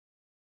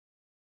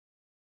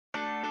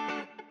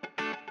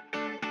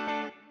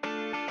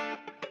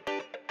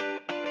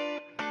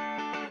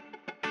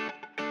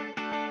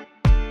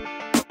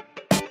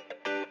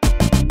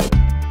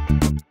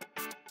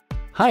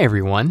Hi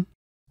everyone!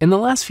 In the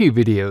last few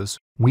videos,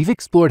 we've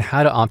explored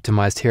how to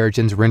optimize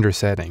Terragen's render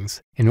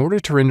settings in order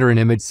to render an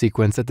image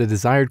sequence at the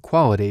desired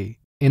quality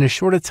in as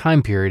short a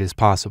time period as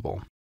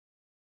possible.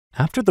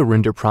 After the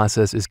render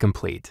process is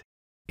complete,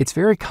 it's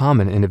very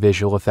common in a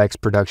visual effects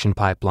production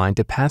pipeline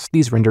to pass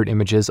these rendered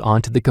images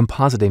on to the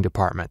compositing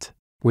department,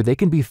 where they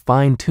can be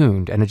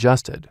fine-tuned and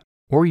adjusted,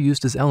 or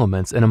used as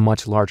elements in a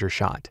much larger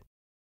shot.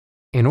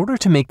 In order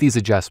to make these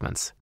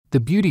adjustments, the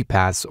beauty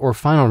paths or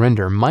final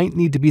render might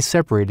need to be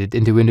separated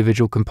into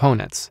individual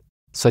components,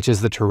 such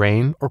as the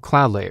terrain or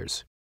cloud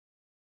layers.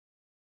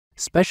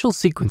 Special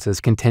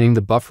sequences containing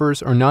the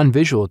buffers or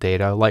non-visual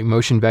data like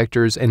motion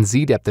vectors and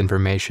z-depth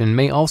information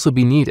may also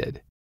be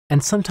needed,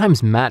 and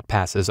sometimes matte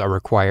passes are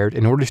required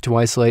in order to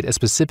isolate a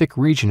specific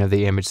region of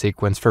the image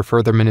sequence for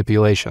further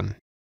manipulation.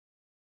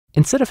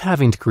 Instead of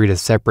having to create a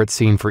separate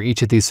scene for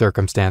each of these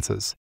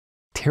circumstances,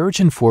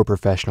 Terragen 4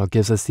 Professional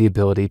gives us the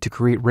ability to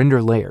create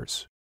render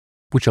layers,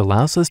 which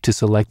allows us to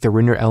select the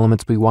render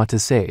elements we want to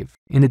save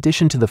in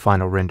addition to the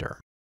final render.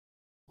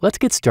 Let's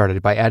get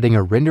started by adding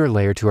a render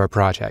layer to our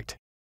project.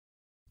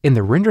 In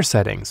the render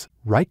settings,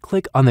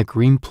 right-click on the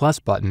green plus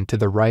button to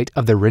the right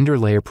of the render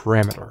layer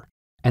parameter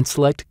and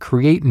select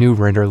Create New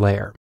Render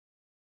Layer.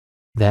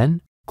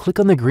 Then, click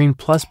on the green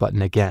plus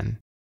button again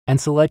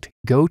and select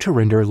Go to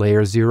Render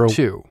Layer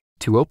 02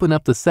 to open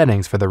up the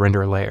settings for the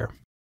render layer.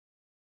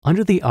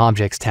 Under the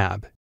Objects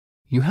tab,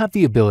 you have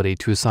the ability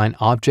to assign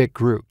object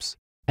groups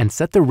and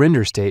set the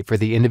render state for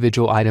the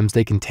individual items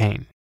they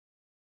contain.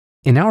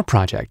 In our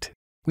project,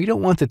 we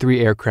don't want the 3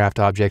 aircraft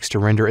objects to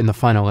render in the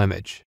final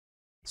image,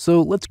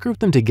 so let's group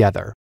them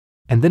together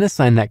and then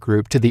assign that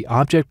group to the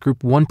Object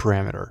Group 1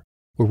 parameter,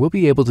 where we'll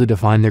be able to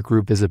define their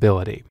group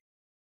visibility.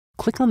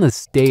 Click on the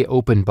Stay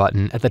Open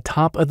button at the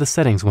top of the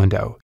settings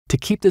window to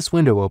keep this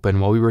window open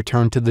while we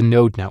return to the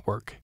node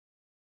network.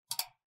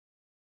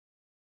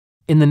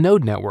 In the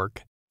node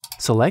network,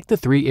 select the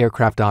 3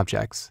 aircraft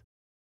objects,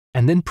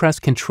 and then press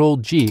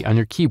Ctrl-G on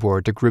your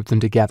keyboard to group them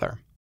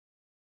together.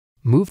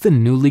 Move the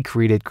newly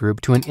created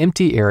group to an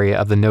empty area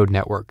of the node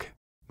network,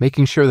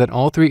 making sure that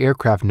all 3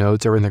 aircraft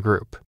nodes are in the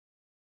group.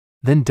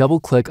 Then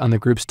double-click on the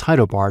group's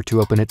title bar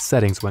to open its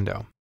settings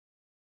window.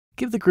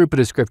 Give the group a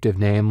descriptive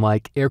name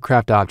like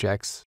Aircraft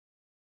Objects.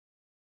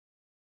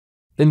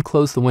 Then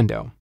close the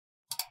window.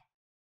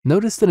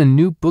 Notice that a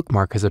new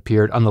bookmark has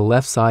appeared on the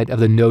left side of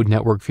the node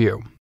network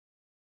view.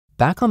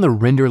 Back on the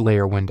Render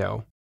Layer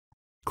window,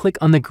 click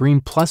on the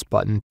green plus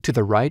button to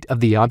the right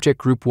of the Object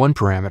Group 1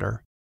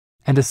 parameter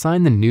and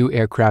assign the new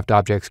Aircraft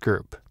Objects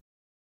group.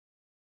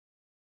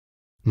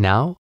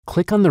 Now,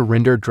 click on the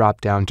Render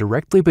drop-down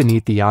directly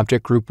beneath the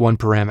Object Group 1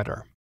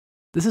 parameter.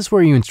 This is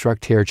where you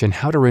instruct Terragen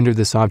how to render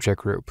this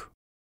object group,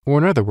 or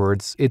in other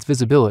words, its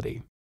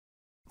visibility.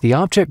 The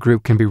object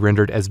group can be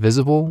rendered as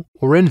visible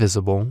or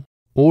invisible,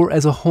 or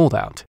as a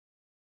holdout.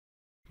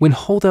 When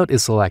holdout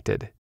is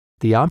selected,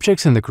 the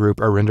objects in the group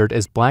are rendered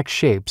as black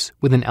shapes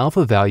with an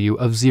alpha value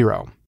of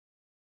 0.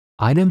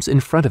 Items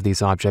in front of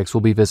these objects will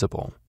be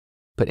visible,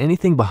 but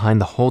anything behind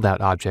the holdout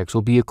objects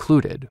will be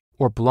occluded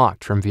or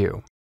blocked from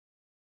view.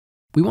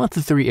 We want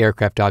the 3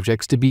 aircraft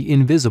objects to be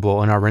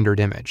invisible in our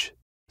rendered image,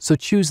 so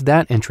choose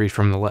that entry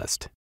from the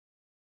list.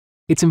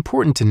 It's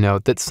important to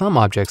note that some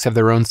objects have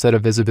their own set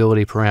of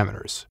visibility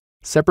parameters,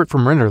 separate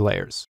from render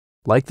layers,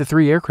 like the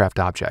 3 aircraft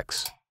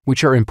objects,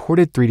 which are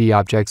imported 3D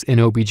objects in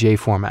OBJ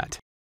format.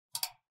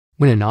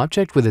 When an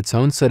object with its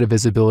own set of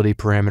visibility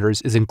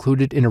parameters is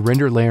included in a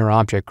render layer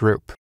object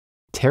group,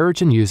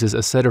 Terragen uses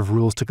a set of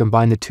rules to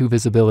combine the 2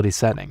 visibility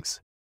settings.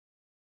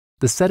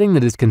 The setting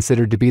that is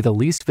considered to be the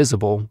least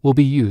visible will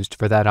be used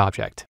for that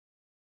object.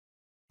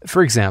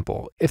 For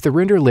example, if the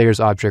render layers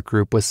object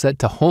group was set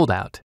to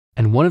holdout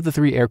and one of the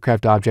 3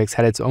 aircraft objects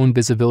had its own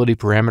visibility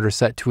parameter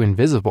set to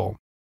invisible,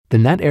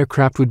 then that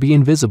aircraft would be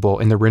invisible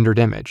in the rendered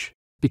image,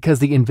 because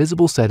the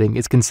invisible setting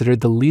is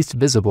considered the least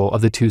visible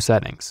of the 2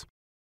 settings.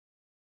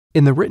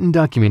 In the written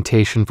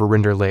documentation for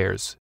render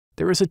layers,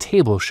 there is a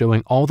table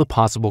showing all the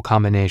possible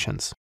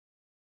combinations.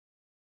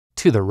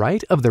 To the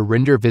right of the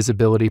render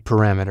visibility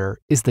parameter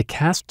is the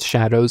Cast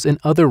Shadows and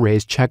Other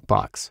Rays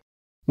checkbox,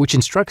 which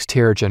instructs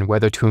Terragen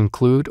whether to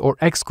include or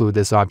exclude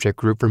this object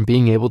group from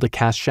being able to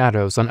cast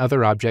shadows on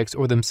other objects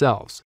or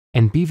themselves,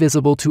 and be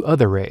visible to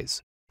other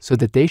rays, so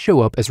that they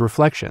show up as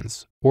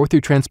reflections, or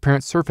through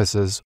transparent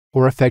surfaces,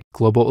 or affect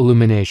global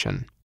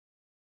illumination.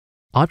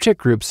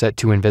 Object groups set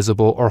to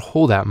invisible or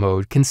holdout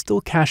mode can still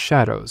cast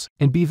shadows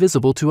and be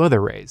visible to other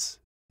rays.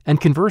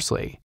 And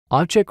conversely,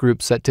 object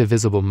groups set to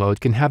visible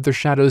mode can have their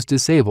shadows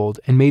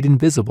disabled and made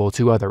invisible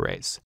to other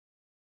rays.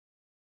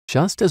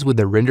 Just as with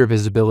the render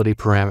visibility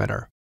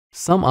parameter,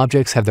 some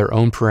objects have their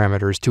own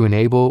parameters to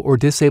enable or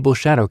disable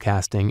shadow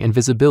casting and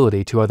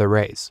visibility to other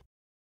rays.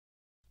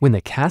 When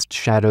the Cast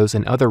Shadows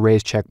and Other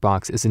Rays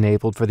checkbox is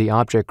enabled for the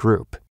object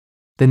group,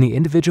 then the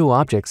individual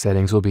object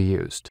settings will be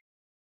used.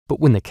 But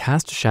when the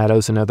Cast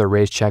Shadows and Other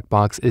Rays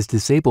checkbox is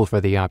disabled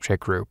for the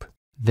object group,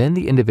 then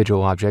the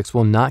individual objects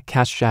will not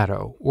cast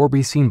shadow or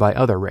be seen by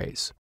other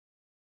rays.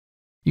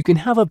 You can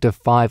have up to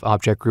 5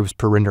 object groups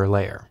per render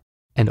layer,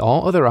 and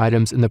all other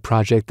items in the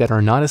project that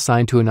are not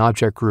assigned to an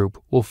object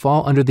group will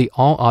fall under the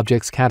All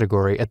Objects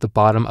category at the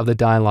bottom of the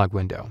dialog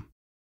window.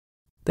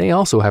 They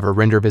also have a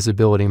render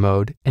visibility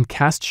mode and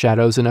cast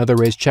shadows and other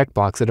rays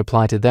checkbox that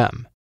apply to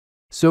them.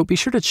 So be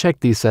sure to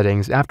check these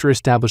settings after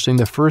establishing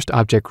the first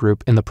object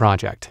group in the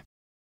project.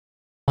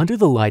 Under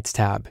the Lights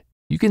tab,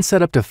 you can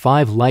set up to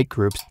 5 light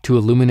groups to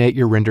illuminate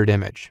your rendered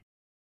image.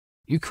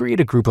 You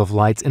create a group of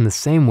lights in the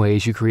same way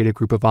as you create a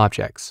group of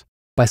objects,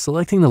 by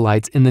selecting the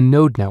lights in the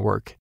node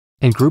network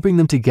and grouping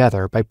them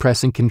together by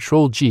pressing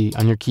Ctrl-G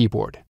on your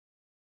keyboard.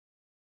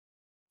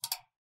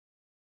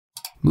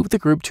 Move the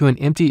group to an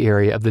empty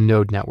area of the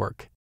node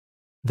network.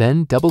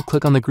 Then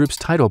double-click on the group's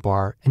title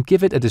bar and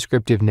give it a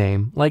descriptive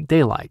name like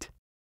Daylight.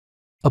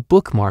 A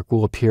bookmark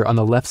will appear on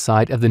the left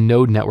side of the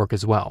node network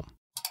as well.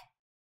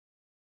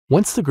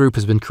 Once the group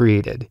has been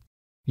created,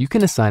 you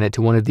can assign it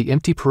to one of the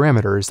empty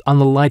parameters on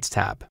the Lights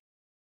tab.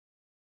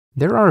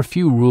 There are a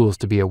few rules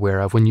to be aware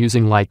of when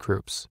using light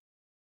groups.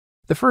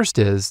 The first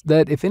is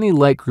that if any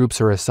light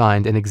groups are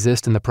assigned and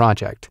exist in the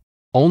project,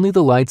 only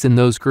the lights in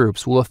those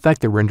groups will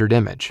affect the rendered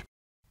image.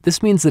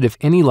 This means that if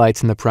any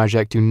lights in the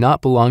project do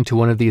not belong to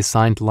one of the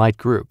assigned light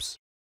groups,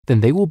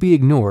 then they will be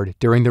ignored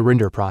during the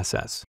render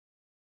process.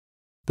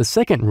 The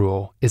second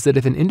rule is that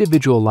if an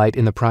individual light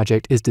in the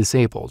project is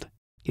disabled,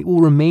 it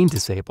will remain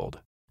disabled,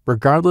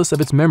 regardless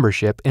of its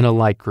membership in a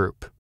light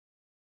group.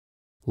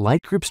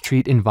 Light groups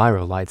treat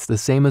envirolights the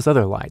same as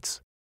other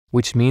lights,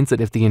 which means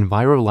that if the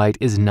envirolight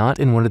is not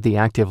in one of the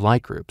active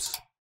light groups,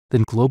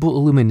 then global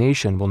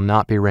illumination will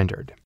not be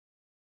rendered.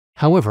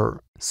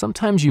 However,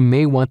 sometimes you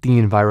may want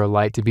the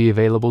envirolight to be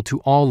available to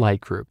all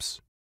light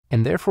groups,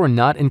 and therefore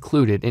not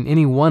included in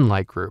any one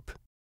light group.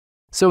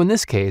 So in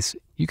this case,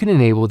 you can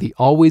enable the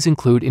Always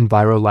Include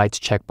Envirolights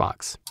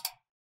checkbox.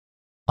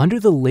 Under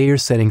the Layer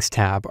Settings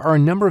tab are a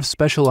number of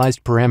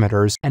specialized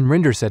parameters and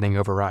render setting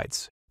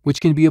overrides, which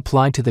can be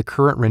applied to the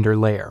current render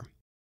layer.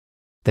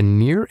 The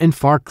near and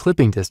far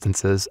clipping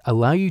distances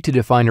allow you to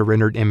define a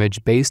rendered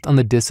image based on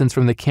the distance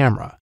from the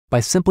camera by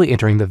simply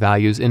entering the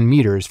values in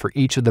meters for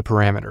each of the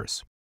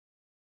parameters.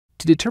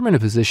 To determine a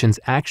position's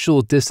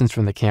actual distance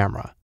from the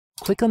camera,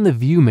 click on the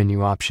View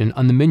menu option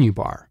on the menu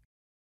bar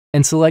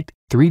and select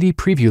 3D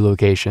Preview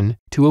Location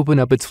to open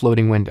up its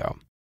floating window.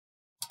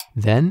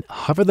 Then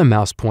hover the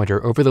mouse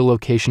pointer over the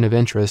location of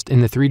interest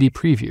in the 3D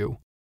preview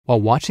while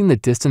watching the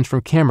distance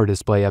from camera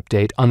display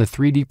update on the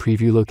 3D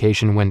Preview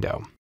Location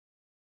window.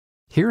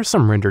 Here are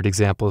some rendered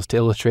examples to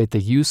illustrate the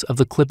use of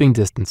the clipping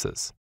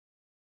distances.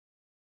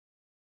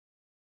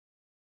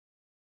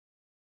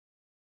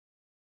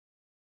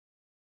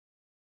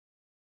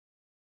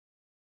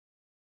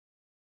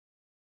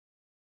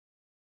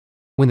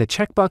 When the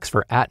checkbox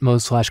for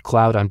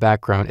Atmos/Cloud on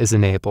background is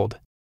enabled,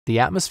 the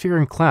atmosphere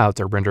and clouds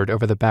are rendered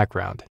over the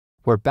background,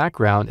 where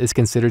background is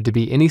considered to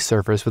be any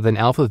surface with an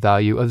alpha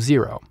value of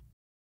 0.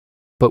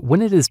 But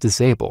when it is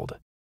disabled,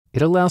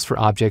 it allows for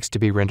objects to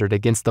be rendered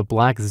against the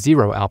black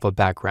 0 alpha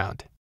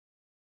background.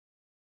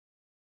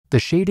 The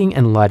shading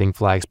and lighting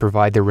flags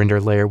provide the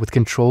render layer with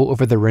control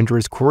over the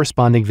renderer's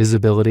corresponding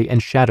visibility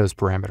and shadows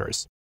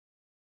parameters.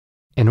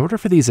 In order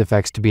for these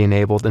effects to be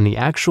enabled in the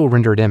actual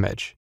rendered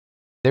image,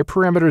 their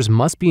parameters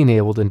must be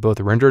enabled in both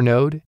the render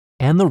node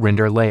and the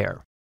render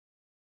layer.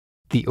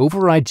 The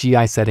Override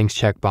GI Settings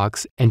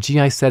checkbox and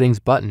GI Settings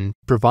button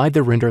provide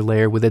the render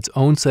layer with its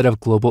own set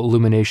of global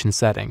illumination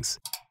settings,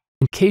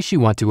 in case you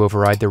want to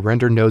override the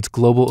render node's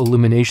global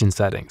illumination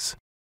settings.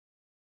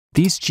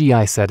 These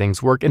GI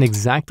settings work in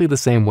exactly the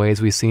same way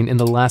as we've seen in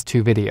the last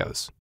 2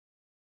 videos.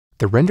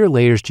 The render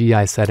layer's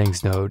GI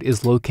settings node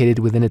is located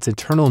within its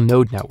internal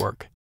node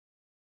network,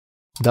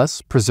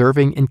 thus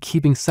preserving and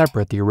keeping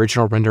separate the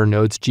original render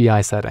node's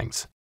GI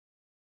settings.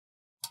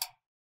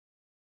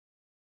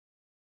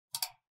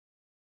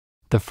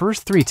 The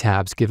first 3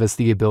 tabs give us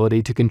the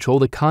ability to control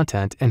the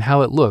content and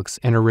how it looks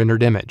in a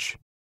rendered image.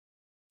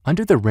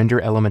 Under the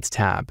Render Elements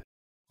tab,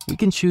 we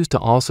can choose to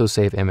also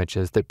save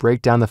images that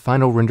break down the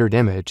final rendered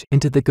image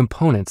into the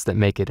components that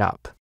make it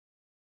up.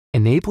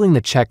 Enabling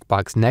the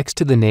checkbox next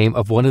to the name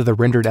of one of the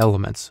rendered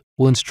elements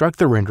will instruct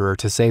the renderer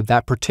to save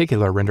that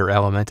particular render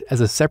element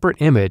as a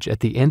separate image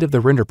at the end of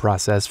the render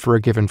process for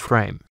a given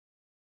frame.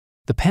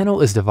 The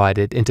panel is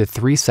divided into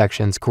 3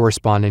 sections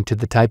corresponding to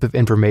the type of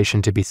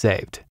information to be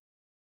saved.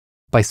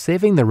 By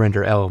saving the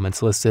render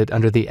elements listed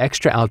under the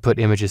Extra Output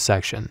Images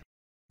section,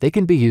 they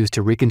can be used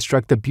to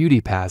reconstruct the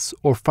beauty paths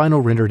or final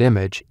rendered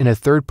image in a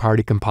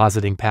third-party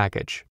compositing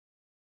package.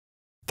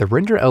 The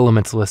render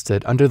elements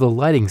listed under the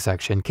Lighting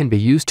section can be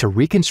used to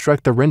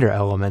reconstruct the render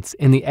elements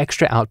in the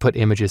Extra Output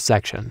Images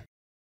section.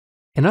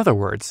 In other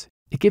words,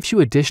 it gives you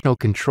additional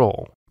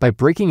control by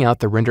breaking out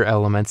the render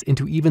elements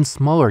into even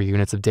smaller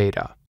units of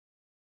data.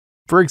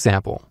 For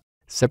example,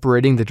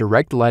 separating the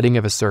direct lighting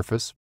of a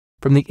surface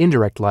from the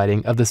indirect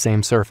lighting of the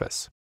same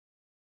surface.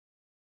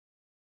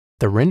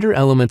 The render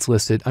elements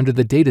listed under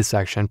the Data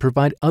section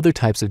provide other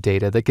types of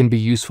data that can be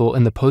useful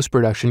in the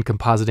post-production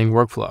compositing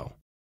workflow,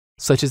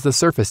 such as the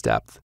surface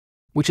depth,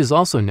 which is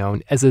also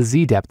known as a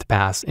Z-depth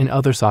pass in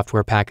other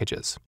software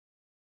packages.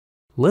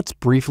 Let's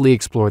briefly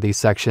explore these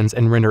sections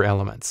and render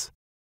elements.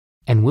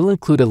 And we'll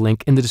include a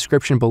link in the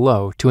description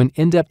below to an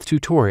in-depth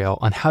tutorial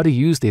on how to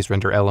use these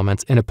render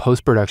elements in a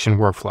post-production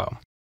workflow.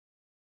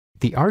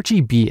 The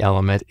RGB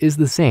element is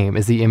the same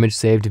as the image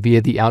saved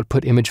via the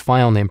output image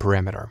file name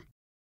parameter.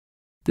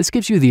 This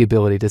gives you the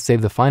ability to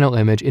save the final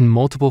image in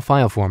multiple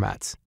file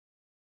formats.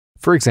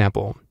 For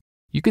example,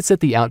 you could set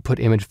the output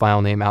image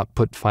file name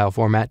output file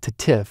format to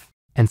TIFF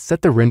and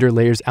set the render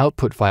layer's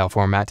output file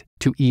format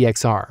to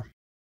EXR.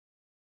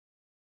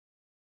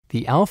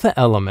 The alpha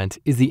element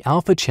is the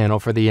alpha channel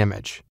for the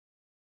image.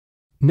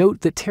 Note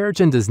that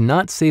Terragen does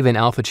not save an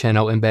alpha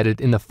channel embedded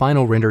in the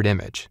final rendered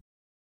image.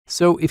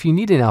 So if you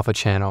need an alpha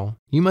channel,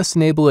 you must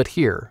enable it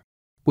here,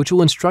 which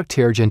will instruct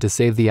Terragen to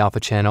save the alpha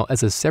channel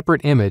as a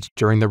separate image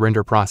during the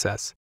render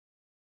process.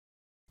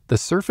 The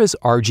surface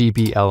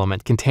RGB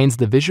element contains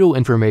the visual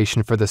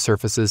information for the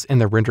surfaces in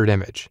the rendered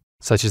image,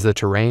 such as the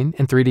terrain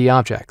and 3D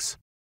objects.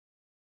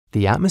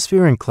 The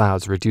atmosphere and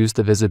clouds reduce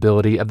the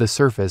visibility of the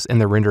surface in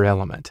the render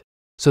element,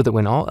 so that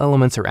when all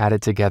elements are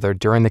added together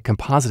during the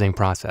compositing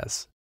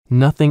process,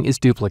 nothing is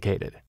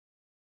duplicated.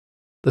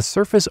 The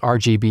surface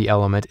RGB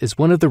element is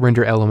one of the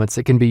render elements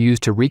that can be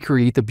used to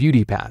recreate the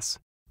beauty pass,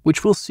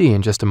 which we'll see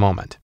in just a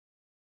moment.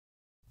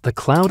 The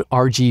cloud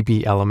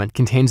RGB element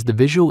contains the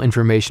visual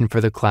information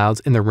for the clouds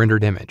in the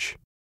rendered image.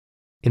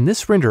 In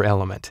this render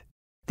element,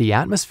 the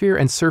atmosphere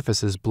and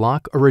surfaces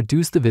block or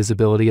reduce the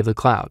visibility of the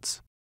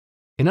clouds.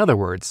 In other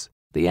words,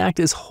 they act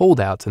as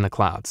holdouts in the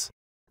clouds,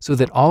 so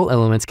that all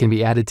elements can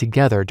be added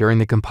together during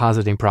the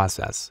compositing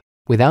process,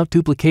 without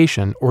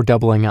duplication or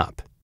doubling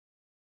up.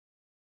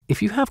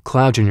 If you have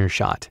clouds in your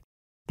shot,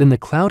 then the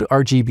cloud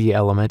RGB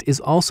element is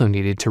also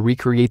needed to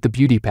recreate the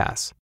beauty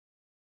pass.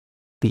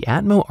 The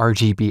Atmo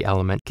RGB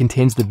element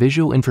contains the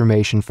visual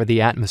information for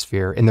the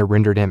atmosphere in the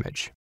rendered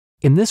image.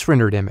 In this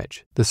rendered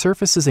image, the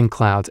surfaces and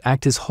clouds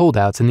act as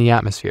holdouts in the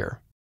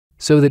atmosphere,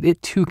 so that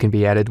it too can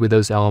be added with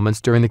those elements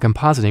during the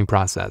compositing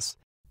process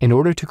in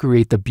order to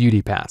create the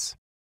beauty pass.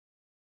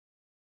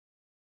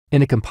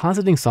 In a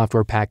compositing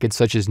software package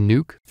such as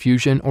Nuke,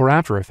 Fusion, or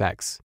After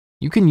Effects,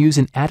 you can use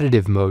an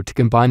additive mode to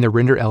combine the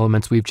render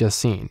elements we've just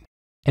seen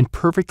and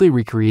perfectly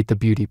recreate the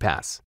beauty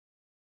pass.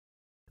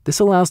 This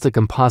allows the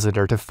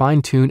compositor to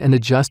fine-tune and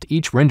adjust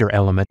each render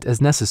element as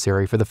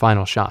necessary for the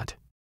final shot.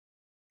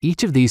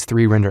 Each of these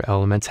three render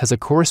elements has a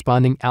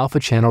corresponding alpha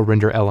channel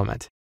render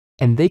element,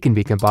 and they can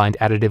be combined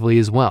additively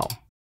as well.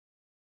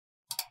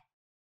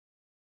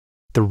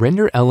 The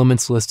render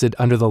elements listed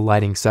under the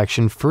lighting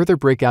section further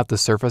break out the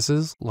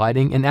surfaces,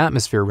 lighting, and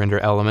atmosphere render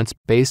elements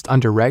based on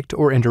direct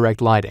or indirect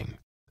lighting.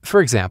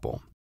 For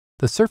example,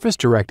 the surface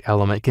direct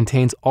element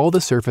contains all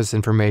the surface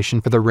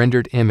information for the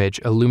rendered image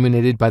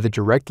illuminated by the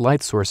direct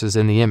light sources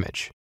in the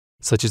image,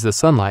 such as the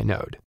sunlight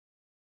node,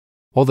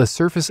 while the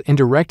surface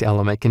indirect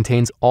element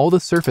contains all the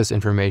surface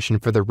information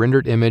for the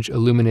rendered image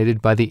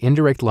illuminated by the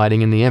indirect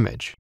lighting in the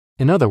image,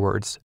 in other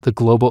words, the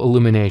global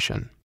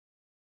illumination.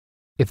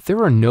 If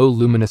there are no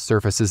luminous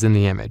surfaces in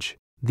the image,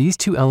 these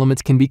two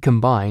elements can be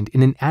combined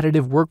in an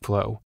additive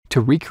workflow to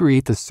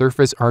recreate the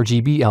surface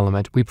RGB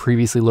element we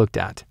previously looked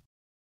at.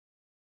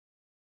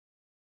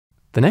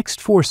 The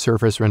next four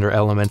surface render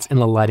elements in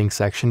the lighting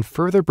section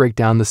further break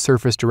down the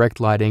surface direct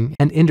lighting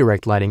and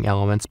indirect lighting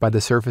elements by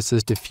the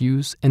surface's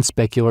diffuse and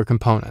specular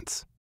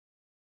components.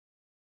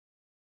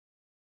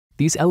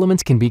 These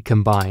elements can be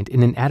combined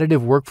in an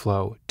additive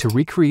workflow to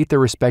recreate their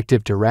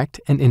respective direct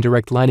and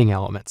indirect lighting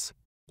elements,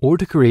 or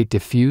to create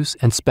diffuse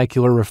and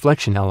specular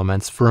reflection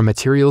elements for a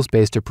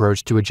materials-based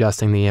approach to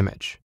adjusting the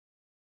image.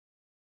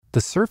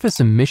 The surface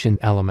emission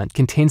element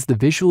contains the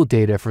visual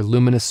data for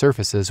luminous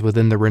surfaces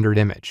within the rendered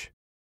image.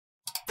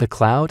 The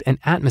cloud and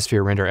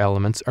atmosphere render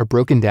elements are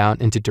broken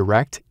down into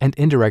direct and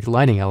indirect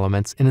lighting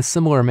elements in a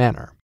similar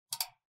manner.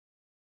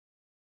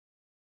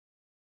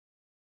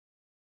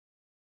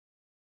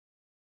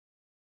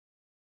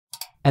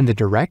 And the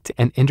direct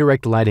and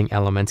indirect lighting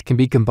elements can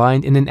be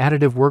combined in an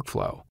additive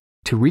workflow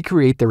to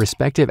recreate the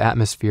respective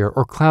atmosphere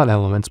or cloud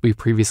elements we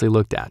previously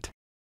looked at.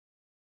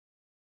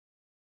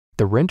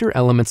 The render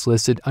elements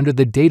listed under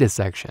the Data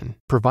section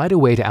provide a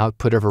way to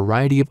output a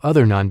variety of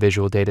other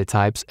non-visual data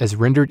types as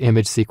rendered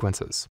image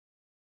sequences.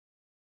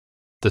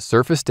 The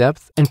surface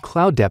depth and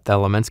cloud depth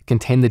elements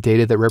contain the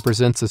data that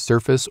represents the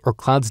surface or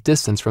cloud's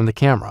distance from the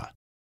camera.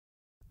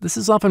 This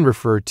is often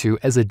referred to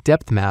as a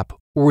depth map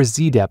or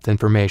z-depth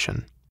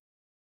information.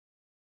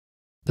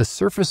 The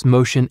surface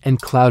motion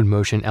and cloud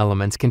motion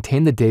elements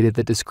contain the data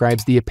that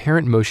describes the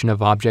apparent motion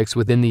of objects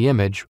within the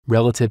image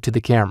relative to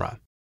the camera.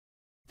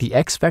 The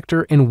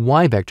x-vector and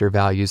y-vector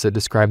values that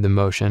describe the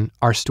motion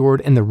are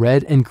stored in the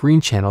red and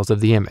green channels of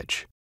the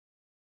image.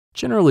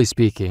 Generally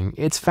speaking,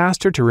 it's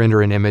faster to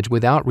render an image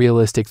without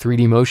realistic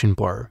 3D motion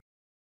blur.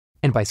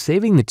 And by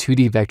saving the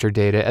 2D vector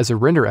data as a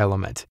render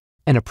element,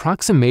 an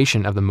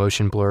approximation of the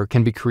motion blur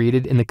can be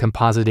created in the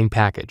compositing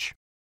package.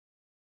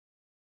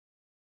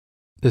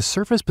 The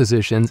surface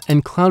positions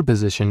and cloud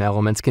position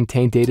elements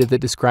contain data that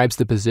describes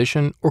the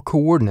position or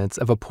coordinates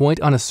of a point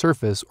on a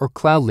surface or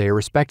cloud layer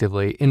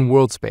respectively in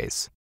world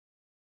space.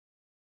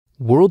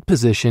 world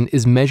position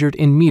is measured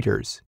in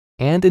meters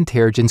and in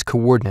Terragen's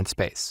coordinate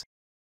space.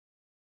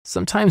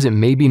 Sometimes it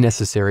may be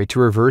necessary to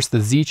reverse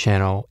the Z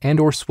channel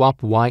and/or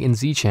swap Y and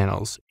Z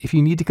channels if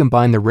you need to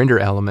combine the render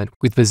element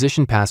with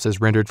position passes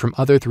rendered from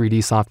other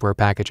 3D software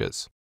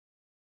packages.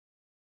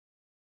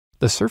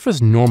 The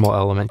surface normal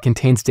element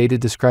contains data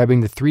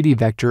describing the 3D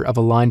vector of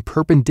a line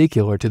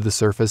perpendicular to the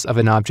surface of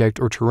an object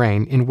or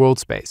terrain in world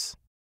space.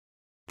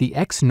 The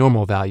X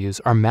normal values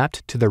are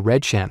mapped to the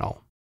red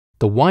channel,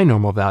 the Y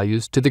normal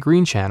values to the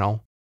green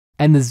channel,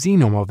 and the Z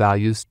normal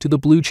values to the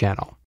blue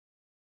channel.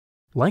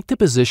 Like the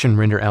position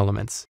render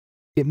elements,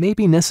 it may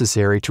be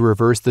necessary to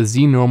reverse the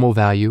Z normal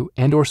value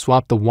and/or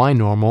swap the Y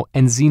normal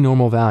and Z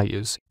normal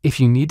values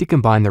if you need to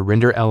combine the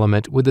render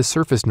element with the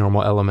surface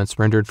normal elements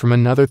rendered from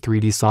another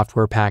 3D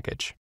software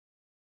package.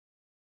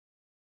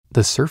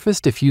 The surface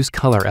diffuse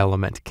color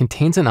element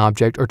contains an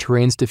object or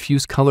terrain's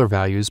diffuse color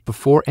values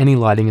before any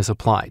lighting is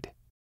applied.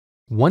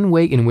 One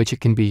way in which it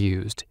can be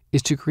used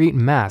is to create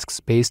masks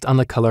based on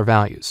the color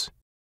values.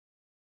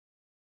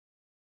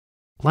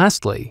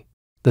 Lastly,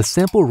 the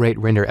sample rate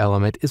render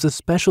element is a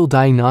special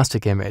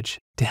diagnostic image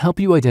to help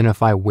you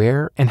identify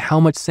where and how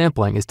much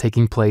sampling is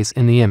taking place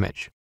in the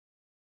image.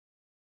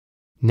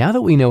 Now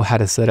that we know how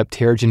to set up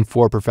Terragen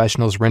 4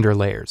 Professional's render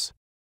layers,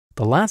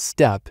 the last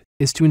step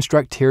is to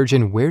instruct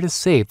Terragen where to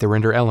save the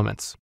render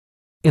elements.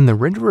 In the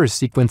Renderer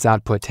Sequence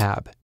Output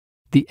tab,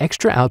 the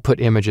Extra Output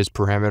Images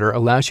parameter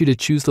allows you to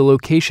choose the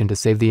location to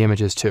save the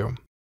images to.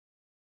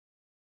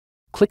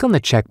 Click on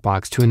the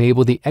checkbox to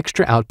enable the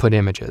Extra Output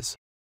Images.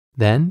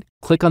 Then,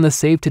 click on the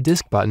Save to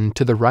Disk button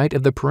to the right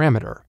of the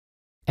parameter,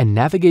 and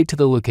navigate to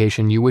the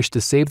location you wish to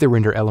save the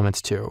render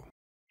elements to,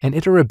 and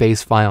enter a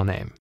base file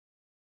name.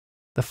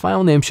 The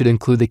file name should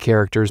include the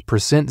characters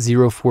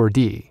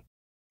 %04D,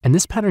 and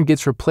this pattern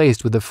gets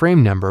replaced with the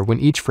frame number when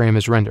each frame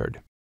is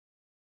rendered.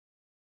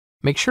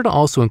 Make sure to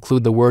also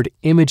include the word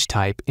image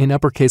type in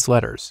uppercase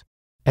letters,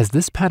 as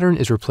this pattern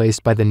is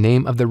replaced by the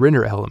name of the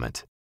render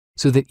element,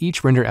 so that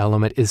each render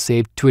element is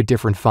saved to a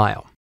different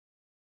file.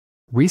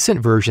 Recent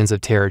versions of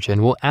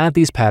Terragen will add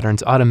these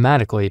patterns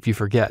automatically if you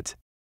forget,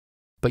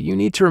 but you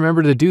need to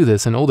remember to do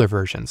this in older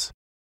versions.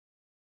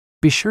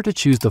 Be sure to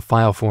choose the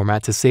file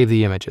format to save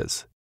the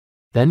images.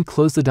 Then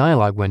close the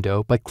dialog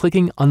window by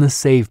clicking on the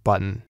Save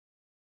button.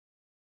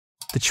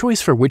 The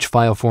choice for which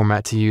file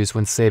format to use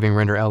when saving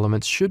render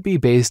elements should be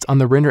based on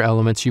the render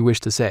elements you wish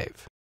to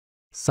save.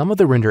 Some of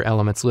the render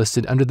elements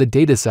listed under the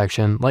Data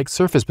section, like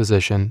surface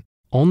position,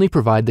 only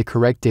provide the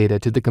correct data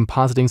to the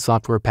compositing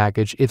software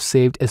package if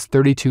saved as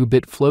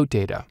 32-bit float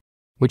data,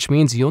 which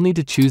means you'll need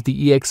to choose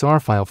the EXR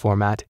file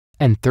format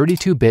and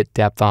 32-bit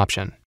depth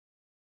option.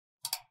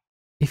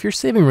 If you're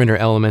saving render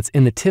elements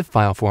in the TIFF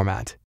file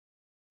format,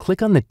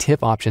 click on the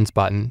TIFF Options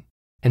button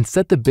and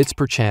set the bits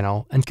per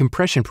channel and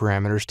compression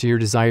parameters to your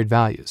desired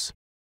values.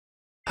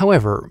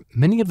 However,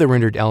 many of the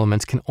rendered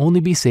elements can only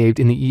be saved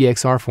in the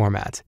EXR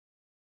format,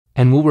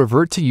 and will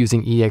revert to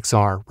using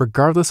EXR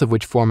regardless of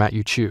which format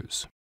you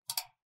choose.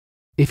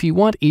 If you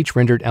want each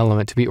rendered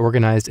element to be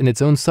organized in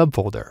its own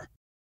subfolder,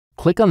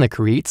 click on the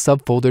Create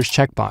Subfolders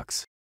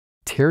checkbox.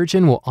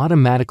 Terragen will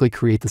automatically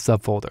create the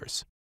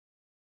subfolders.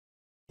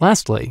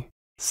 Lastly,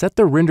 set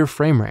the render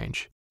frame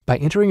range by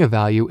entering a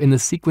value in the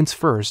sequence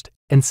first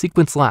and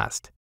sequence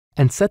last,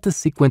 and set the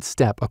sequence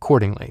step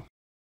accordingly.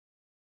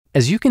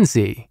 As you can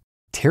see,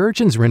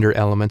 Terragen's render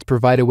elements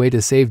provide a way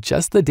to save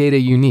just the data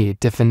you need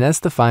to finesse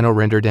the final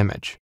rendered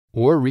image,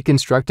 or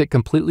reconstruct it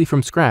completely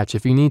from scratch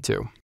if you need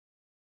to.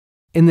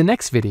 In the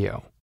next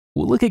video,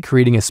 we'll look at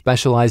creating a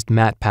specialized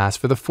matte pass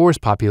for the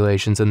forest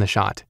populations in the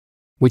shot,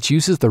 which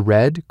uses the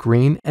red,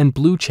 green, and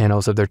blue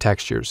channels of their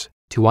textures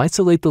to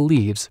isolate the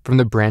leaves from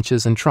the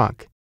branches and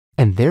trunk,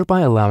 and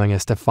thereby allowing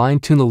us to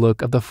fine-tune the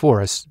look of the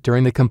forest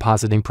during the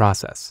compositing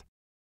process.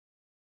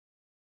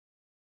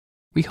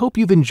 We hope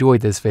you've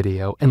enjoyed this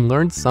video and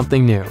learned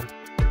something new.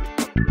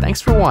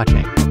 Thanks for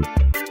watching.